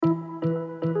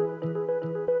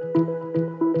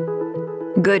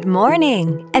Good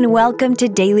morning, and welcome to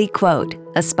Daily Quote,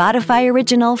 a Spotify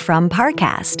original from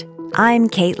Parcast. I'm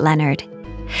Kate Leonard.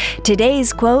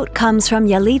 Today's quote comes from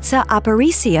Yalitza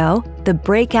Aparicio, the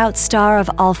breakout star of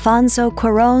Alfonso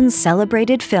Cuarón's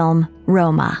celebrated film,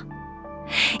 Roma.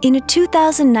 In a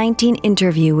 2019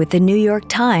 interview with the New York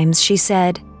Times, she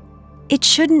said, "It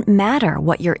shouldn't matter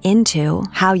what you're into,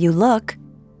 how you look.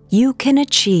 You can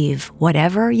achieve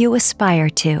whatever you aspire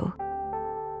to."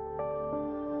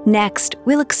 Next,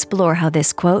 we'll explore how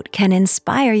this quote can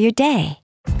inspire your day.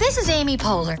 This is Amy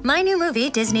Poehler. My new movie,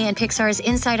 Disney and Pixar's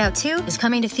Inside Out 2, is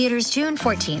coming to theaters June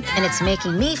 14th, and it's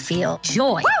making me feel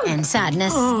joy and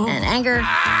sadness and anger,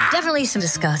 definitely some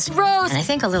disgust, and I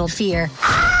think a little fear.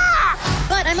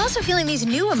 But I'm also feeling these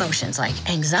new emotions like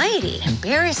anxiety,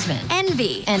 embarrassment,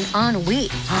 envy, and ennui.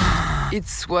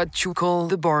 It's what you call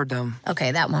the boredom.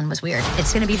 Okay, that one was weird.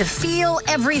 It's gonna be the feel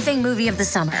everything movie of the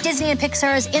summer. Disney and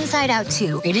Pixar's Inside Out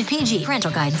 2, rated PG,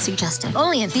 parental guidance suggested.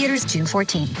 Only in theaters June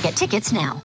 14th. Get tickets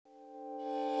now.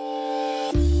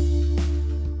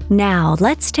 Now,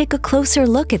 let's take a closer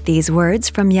look at these words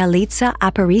from Yalitza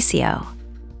Aparicio.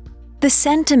 The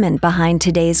sentiment behind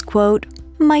today's quote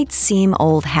might seem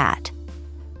old hat,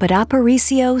 but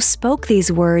Aparicio spoke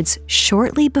these words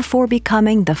shortly before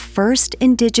becoming the first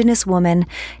Indigenous woman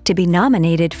to be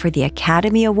nominated for the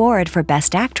Academy Award for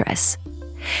Best Actress.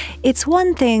 It's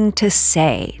one thing to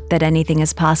say that anything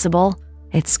is possible,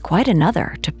 it's quite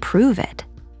another to prove it.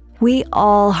 We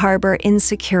all harbor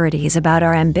insecurities about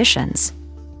our ambitions.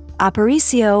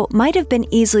 Aparicio might have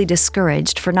been easily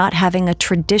discouraged for not having a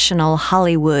traditional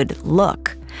Hollywood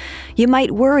look. You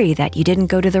might worry that you didn't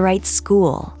go to the right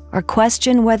school, or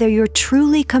question whether you're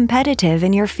truly competitive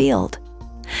in your field.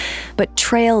 But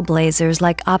trailblazers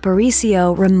like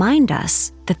Aparicio remind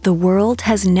us that the world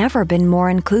has never been more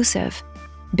inclusive.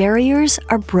 Barriers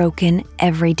are broken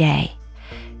every day.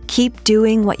 Keep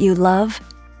doing what you love,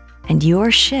 and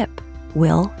your ship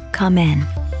will come in.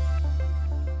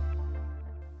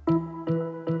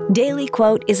 Daily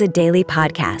Quote is a daily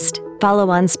podcast. Follow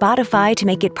on Spotify to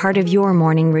make it part of your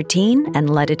morning routine and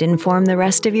let it inform the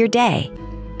rest of your day.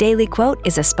 Daily Quote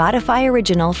is a Spotify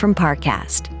original from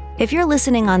Parcast. If you're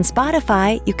listening on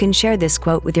Spotify, you can share this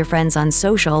quote with your friends on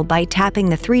social by tapping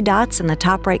the 3 dots in the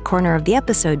top right corner of the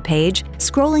episode page,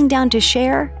 scrolling down to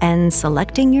share, and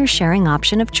selecting your sharing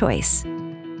option of choice.